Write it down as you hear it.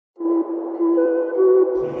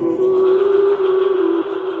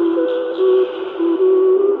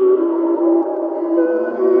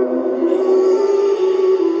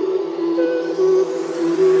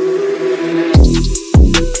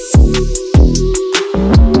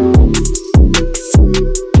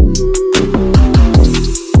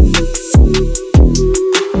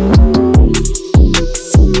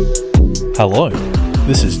Hello,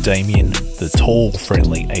 this is Damien, the tall,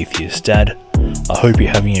 friendly atheist dad. I hope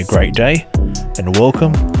you're having a great day, and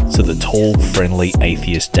welcome to the Tall, Friendly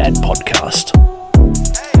Atheist Dad podcast.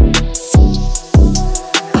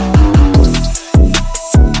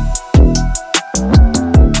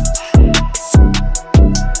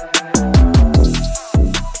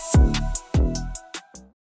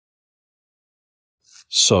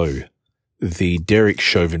 So, the Derek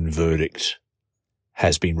Chauvin verdict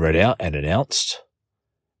has been read out and announced,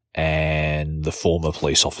 and the former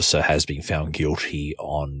police officer has been found guilty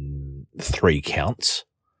on 3 counts,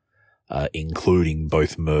 including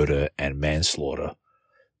both murder and manslaughter,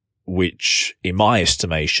 which, in my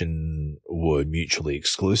estimation, were mutually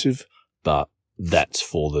exclusive, but that's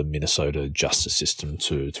for the Minnesota justice system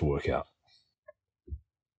to work out.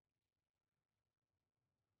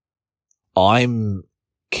 I'm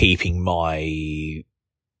keeping my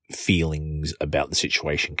feelings about the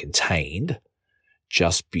situation contained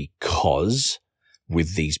just because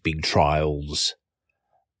with these big trials,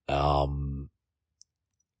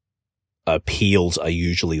 appeals are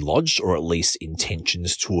usually lodged, or at least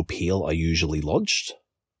intentions to appeal are usually lodged.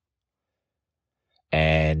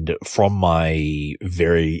 And from my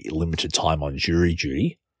very limited time on jury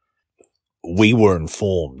duty, we were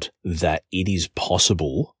informed that it is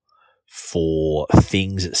possible for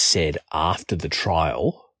things said after the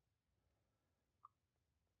trial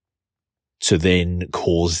to then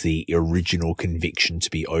cause the original conviction to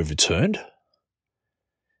be overturned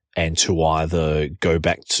and to either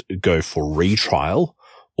go for retrial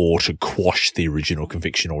or to quash the original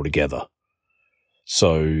conviction altogether.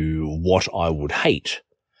 So what I would hate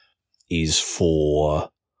is for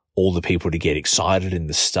all the people to get excited in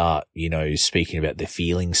the start, speaking about their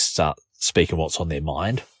feelings, start speaking what's on their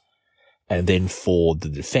mind, and then for the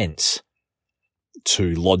defense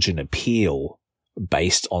to lodge an appeal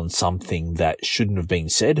based on something that shouldn't have been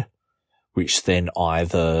said, which then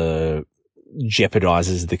either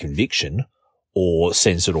jeopardizes the conviction or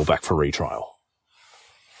sends it all back for retrial.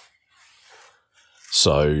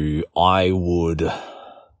 So I would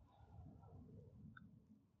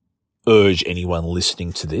urge anyone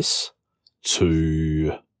listening to this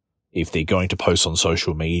to, if they're going to post on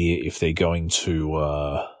social media, if they're going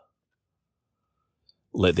to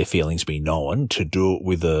let their feelings be known, to do it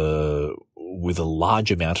with a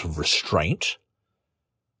large amount of restraint,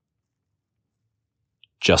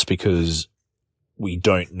 just because we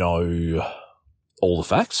don't know all the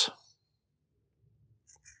facts.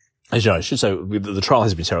 As you know, I should say the trial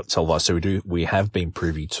has been televised, so we have been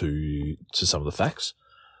privy to some of the facts,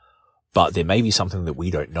 but there may be something that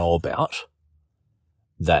we don't know about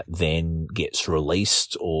that then gets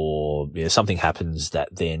released, or something happens that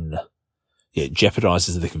then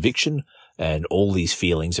jeopardizes the conviction, and all these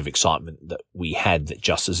feelings of excitement that we had that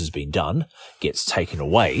justice has been done gets taken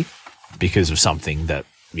away because of something that,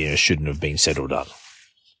 shouldn't have been said or done.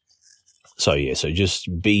 So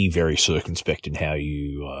just be very circumspect in how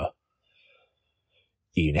you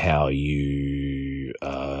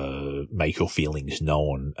make your feelings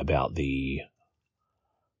known about the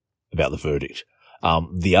verdict.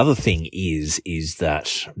 The other thing is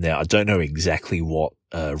that, now I don't know exactly what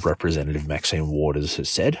Representative Maxine Waters has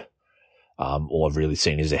said. All I've really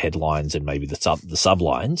seen is the headlines and maybe the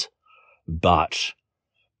sublines, but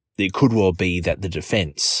it could well be that the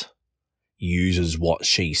defense uses what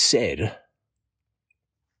she said,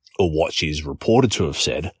 or what she's reported to have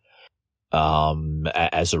said,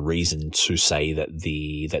 as a reason to say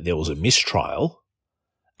that there was a mistrial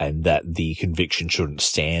and that the conviction shouldn't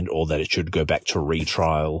stand, or that it should go back to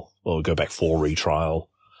retrial, or go back for retrial,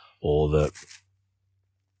 or that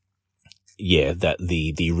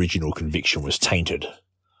the original conviction was tainted.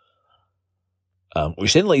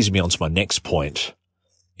 Which then leads me on to my next point,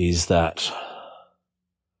 is that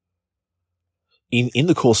in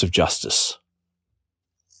the course of justice,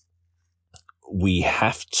 we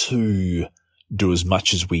have to do as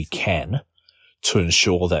much as we can to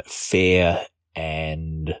ensure that fair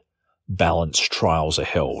and balanced trials are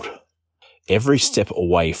held. Every step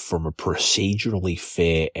away from a procedurally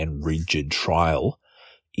fair and rigid trial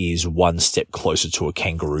is one step closer to a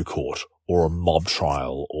kangaroo court, or a mob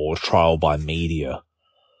trial, or a trial by media,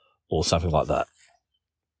 or something like that.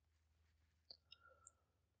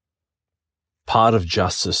 Part of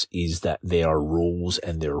justice is that there are rules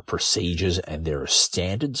and there are procedures and there are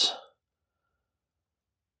standards.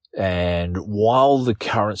 And while the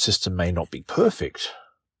current system may not be perfect,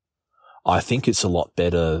 I think it's a lot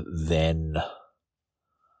better than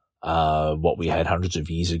what we had hundreds of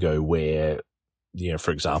years ago, where,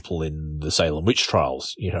 for example, in the Salem witch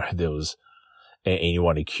trials, there was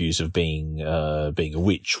anyone accused of being a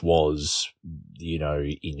witch was,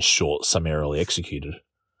 in short, summarily executed.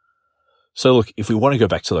 So look, if we want to go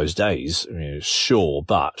back to those days, sure,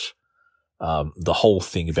 but the whole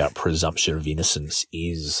thing about presumption of innocence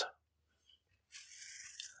is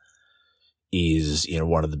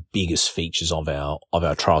one of the biggest features of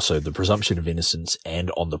our trial. So the presumption of innocence, and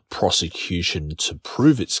on the prosecution to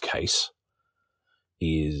prove its case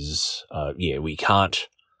is, we can't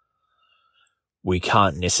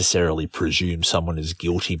necessarily presume someone is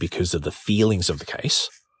guilty because of the feelings of the case.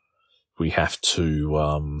 We have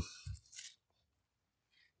to,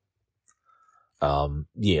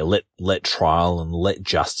 let trial and let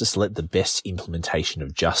justice, let the best implementation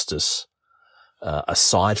of justice,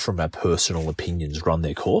 aside from our personal opinions, run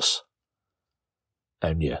their course.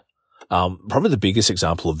 And probably the biggest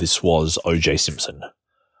example of this was O.J. Simpson,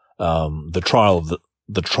 the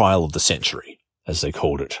trial of the century, as they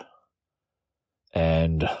called it.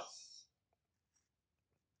 And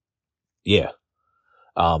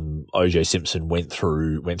O.J. Simpson went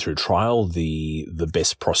through trial. The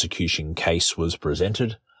best prosecution case was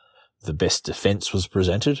presented, the best defense was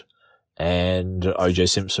presented, and O.J.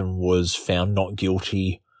 Simpson was found not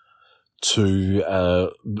guilty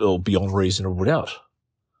to beyond reasonable doubt.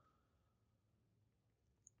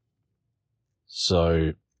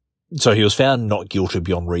 So he was found not guilty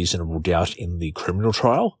beyond reasonable doubt in the criminal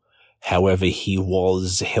trial. However, he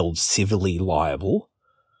was held civilly liable.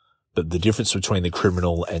 But the difference between the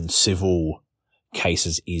criminal and civil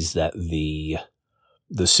cases is that the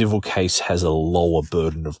civil case has a lower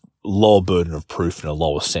burden of proof and a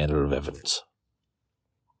lower standard of evidence.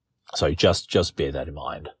 So just bear that in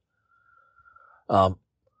mind. The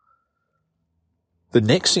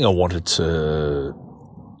next thing I wanted to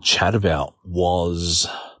chat about was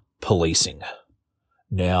policing.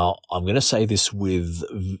 Now, I'm going to say this with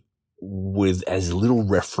as little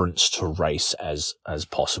reference to race as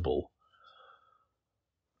possible.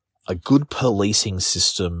 A good policing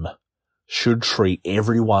system should treat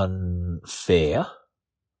everyone fair,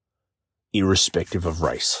 irrespective of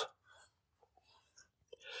race.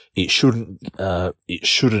 It shouldn't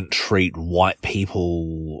treat white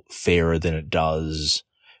people fairer than it does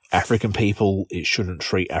African people. It shouldn't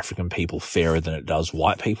treat African people fairer than it does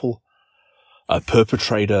white people. A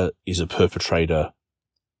perpetrator is a perpetrator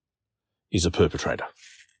is a perpetrator.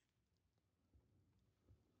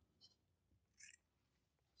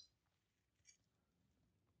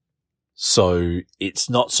 So it's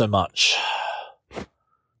not so much,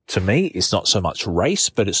 to me, it's not so much race,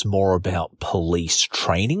 but it's more about police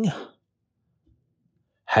training.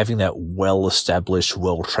 Having that well-established,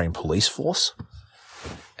 well-trained police force.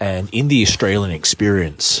 And in the Australian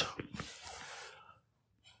experience,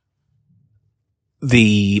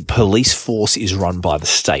 the police force is run by the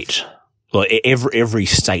state. Like every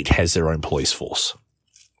state has their own police force,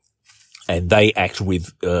 and they act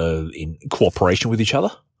in cooperation with each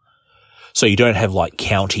other. So you don't have like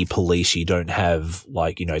county police, you don't have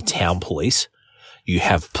town police. You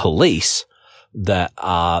have police that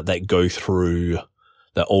all go through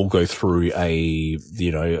a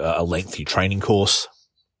lengthy training course,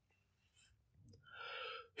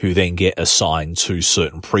 who then get assigned to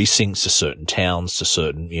certain precincts, to certain towns, to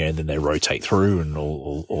certain, and then they rotate through and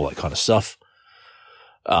all that kind of stuff.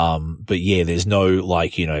 But there's no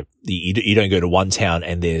you don't go to one town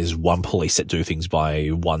and there's one police that do things by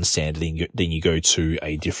one standard, then you go to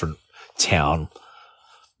a different town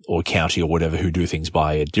or county or whatever who do things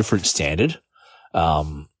by a different standard.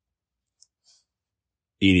 It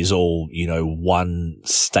is all, one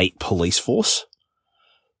state police force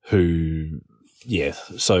who,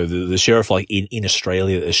 so the sheriff, like in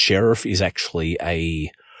Australia, the sheriff is actually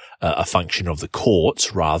a function of the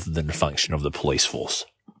courts rather than a function of the police force.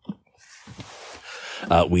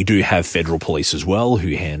 We do have federal police as well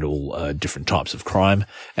who handle different types of crime,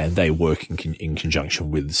 and they work in conjunction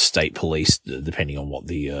with state police depending on what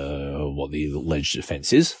the alleged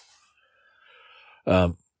offence is.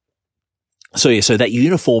 So that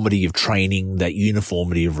uniformity of training, that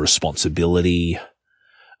uniformity of responsibility,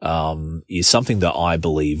 is something that I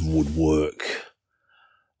believe would work,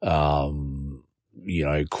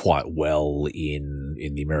 quite well in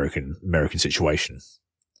the American situation.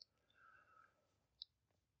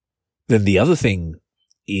 Then the other thing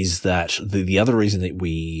is that the other reason that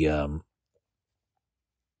we,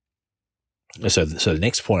 so the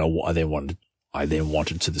next point I then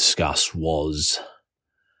wanted to discuss was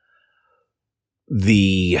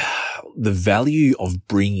the value of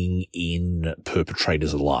bringing in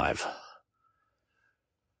perpetrators alive.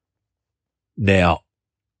 Now,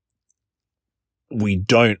 we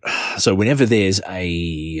don't. So whenever there's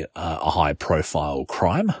a high profile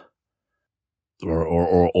crime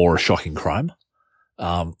or a shocking crime,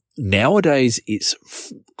 nowadays it's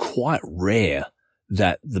quite rare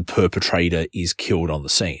that the perpetrator is killed on the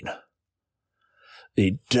scene.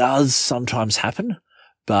 It does sometimes happen,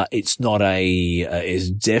 but it's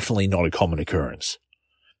definitely not a common occurrence.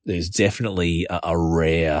 There's definitely a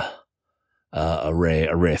rare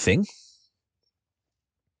thing.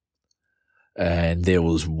 And there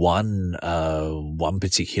was one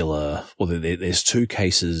particular, well, there's two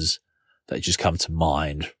cases that just come to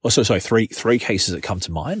mind. Oh, sorry, three cases that come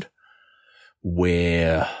to mind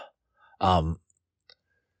where,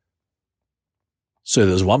 so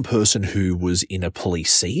there's one person who was in a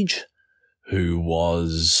police siege, who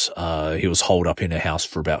was, he was holed up in a house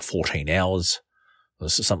for about 14 hours, or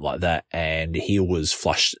something like that, and he was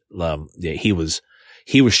flushed, he was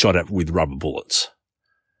shot at with rubber bullets.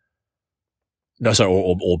 No,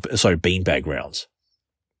 sorry, sorry, beanbag rounds.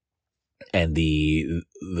 And the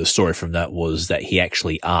story from that was that he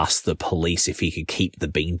actually asked the police if he could keep the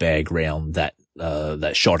beanbag round that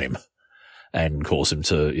shot him and caused him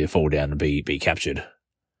to fall down and be captured.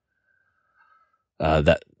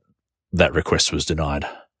 That request was denied.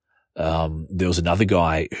 There was another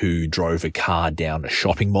guy who drove a car down a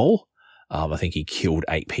shopping mall. I think he killed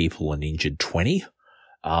 8 people and injured 20.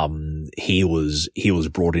 He was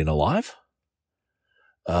brought in alive.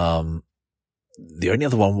 The only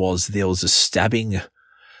other one was there was a stabbing.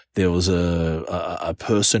 There was a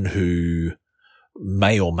person who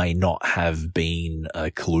may or may not have been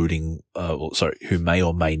who may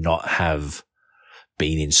or may not have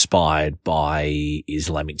been inspired by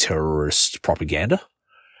Islamic terrorist propaganda,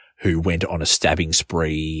 who went on a stabbing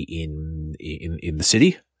spree in the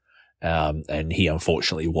city, and he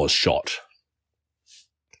unfortunately was shot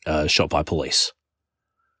by police.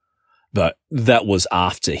 But that was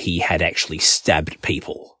after he had actually stabbed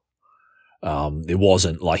people. It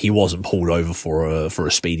wasn't like he wasn't pulled over for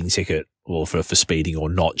a speeding ticket or for speeding or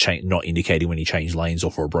not indicating when he changed lanes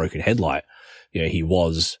or for a broken headlight. You know,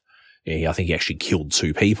 I think he actually killed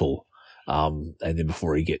 2 people. And then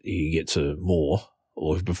before he get to more,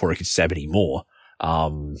 or before he could stab any more,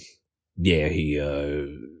 he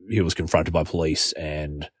was confronted by police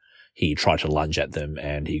and he tried to lunge at them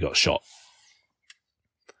and he got shot.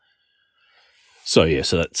 So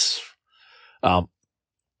that's,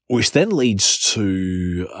 which then leads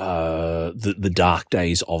to, the dark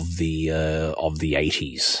days of the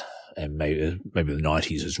 80s and maybe the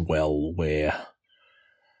 90s as well, where,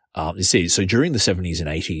 you see, so during the 70s and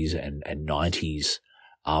 80s and 90s,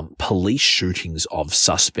 police shootings of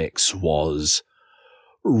suspects was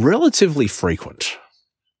relatively frequent.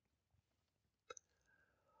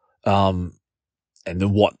 And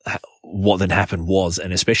then what then happened was,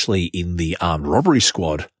 and especially in the armed robbery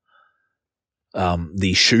squad,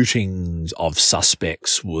 the shootings of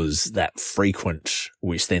suspects was that frequent,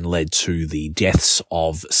 which then led to the deaths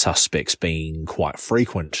of suspects being quite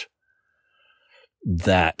frequent,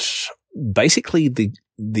 that basically the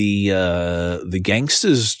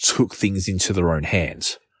gangsters took things into their own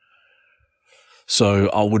hands. So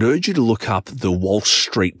I would urge you to look up the Wall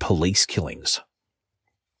Street police killings.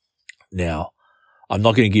 Now, I'm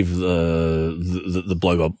not going to give the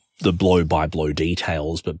blow by blow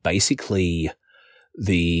details, but basically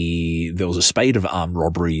there was a spate of armed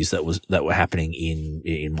robberies that were happening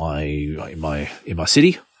in my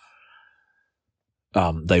city.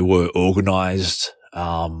 They were organized,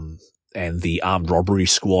 and the armed robbery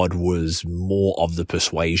squad was more of the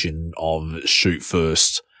persuasion of shoot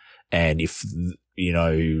first, and if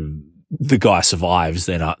the guy survives,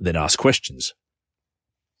 then ask questions.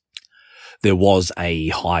 There was a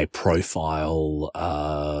high-profile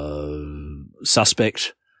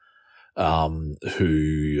suspect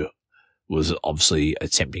who was obviously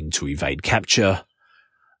attempting to evade capture.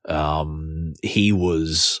 He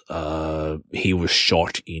was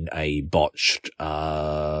shot in a botched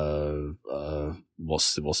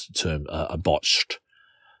what's the term? A botched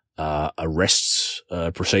arrests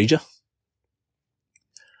procedure.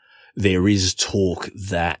 There is talk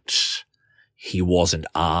that he wasn't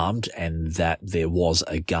armed and that there was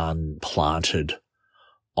a gun planted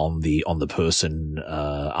on the person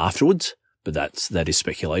afterwards, but that is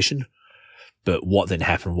speculation. But what then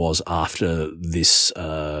happened was, after this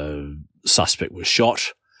suspect was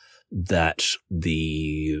shot, that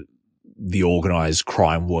the organized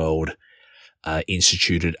crime world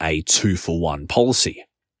instituted a 2-for-1 policy,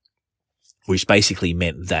 which basically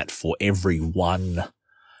meant that for every one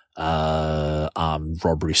armed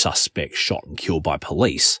robbery suspect shot and killed by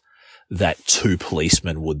police, that 2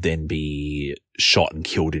 policemen would then be shot and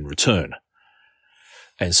killed in return.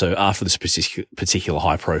 And so after this particular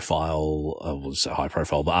high profile,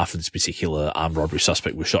 but after this particular armed robbery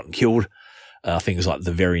suspect was shot and killed, I think it was like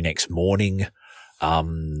the very next morning,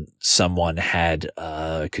 someone had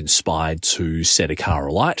conspired to set a car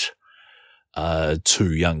alight.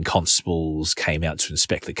 2 young constables came out to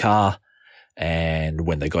inspect the car, and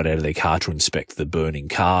when they got out of their car to inspect the burning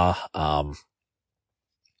car,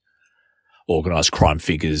 organised crime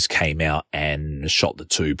figures came out and shot the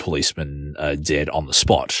 2 policemen dead on the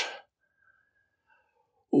spot.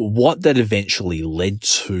 What that eventually led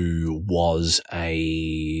to was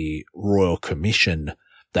a royal commission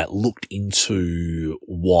that looked into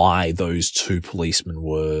why those 2 policemen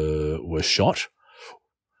were shot.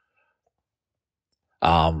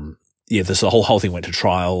 The whole thing went to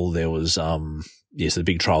trial. There was the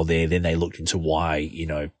big trial there. Then they looked into why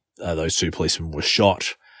those 2 policemen were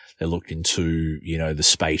shot. They looked into, the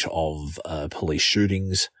spate of police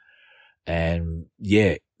shootings. And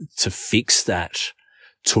to fix that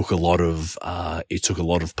took a lot of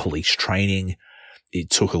police training.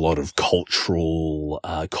 It took a lot of cultural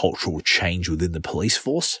change within the police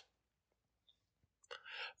force.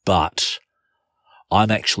 But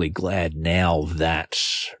I'm actually glad now that,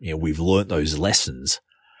 we've learnt those lessons.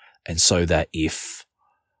 And so that if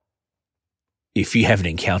you have an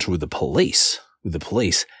encounter with the police,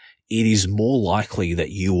 it is more likely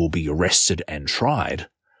that you will be arrested and tried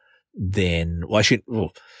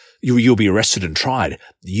you'll be arrested and tried.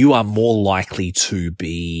 You are more likely to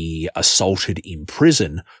be assaulted in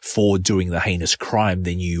prison for doing the heinous crime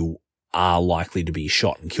than you are likely to be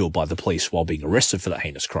shot and killed by the police while being arrested for that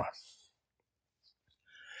heinous crime.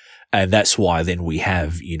 And that's why then we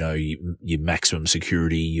have, your maximum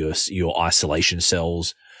security, your isolation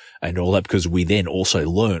cells and all that, because we then also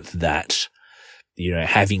learnt that,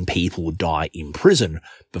 having people die in prison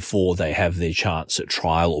before they have their chance at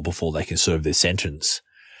trial or before they can serve their sentence,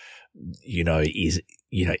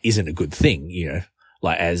 isn't a good thing,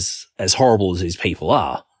 like as horrible as these people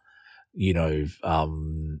are,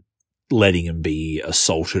 letting them be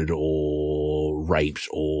assaulted or raped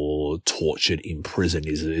or tortured in prison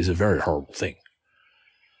is a very horrible thing.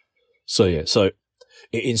 So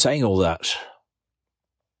in saying all that,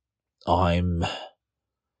 I'm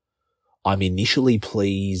initially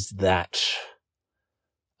pleased that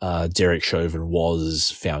Derek Chauvin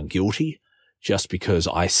was found guilty, just because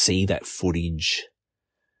I see that footage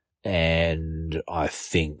and I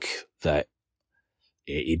think that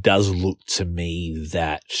it does look to me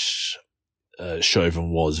that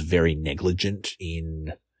Chauvin was very negligent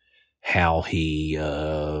in how he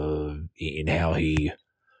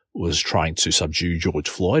was trying to subdue George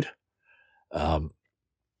Floyd. And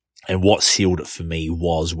what sealed it for me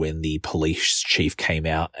was when the police chief came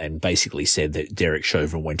out and basically said that Derek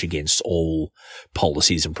Chauvin went against all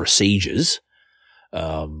policies and procedures.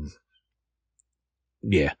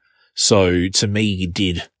 So to me,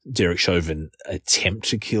 did Derek Chauvin attempt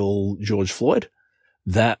to kill George Floyd?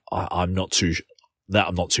 That I'm not too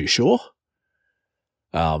sure.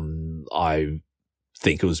 I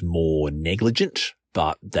think it was more negligent,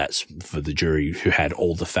 but that's for the jury who had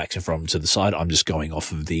all the facts in front of them to the side. I'm just going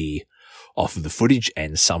off of the footage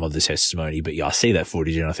and some of the testimony. But I see that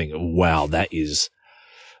footage and I think, wow, that is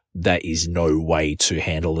no way to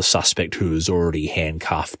handle a suspect who is already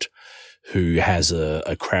handcuffed, who has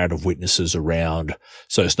a crowd of witnesses around.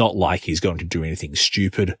 So it's not like he's going to do anything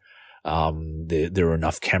stupid. There are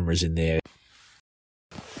enough cameras in there.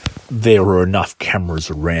 There are enough cameras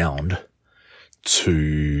around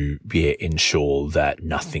to ensure that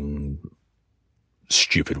nothing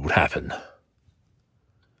stupid would happen.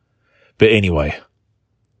 But anyway,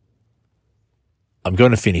 I'm going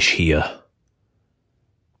to finish here.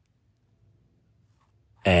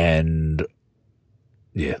 And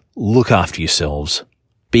look after yourselves,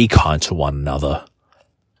 be kind to one another,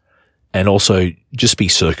 and also just be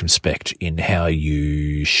circumspect in how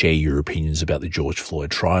you share your opinions about the George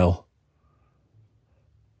Floyd trial.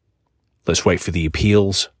 Let's wait for the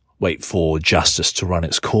appeals, wait for justice to run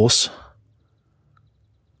its course.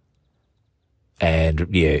 And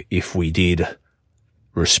if we did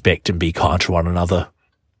respect and be kind to one another,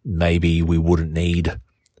 maybe we wouldn't need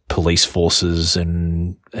police forces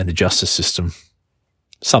and a justice system.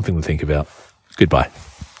 Something to think about. Goodbye.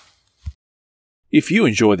 If you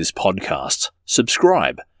enjoy this podcast,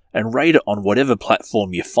 subscribe and rate it on whatever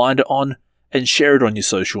platform you find it on and share it on your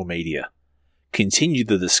social media. Continue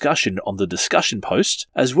the discussion on the discussion post,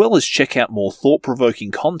 as well as check out more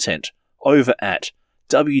thought-provoking content over at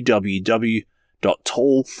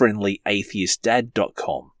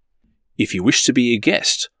www.tallfriendlyatheistdad.com. If you wish to be a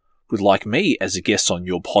guest, would like me as a guest on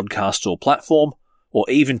your podcast or platform, or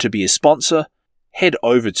even to be a sponsor, head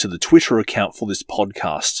over to the Twitter account for this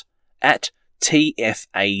podcast at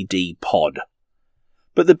TFADpod.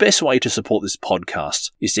 But the best way to support this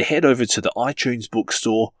podcast is to head over to the iTunes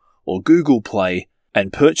bookstore or Google Play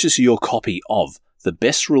and purchase your copy of The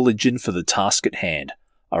Best Religion for the Task at Hand,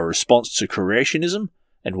 a response to creationism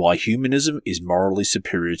and why humanism is morally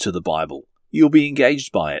superior to the Bible. You'll be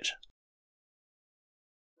engaged by it.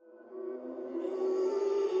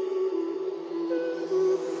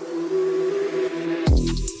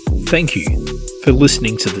 Thank you for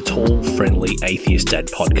listening to the Tall, Friendly Atheist Dad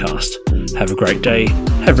podcast. Have a great day,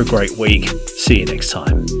 have a great week, see you next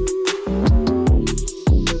time.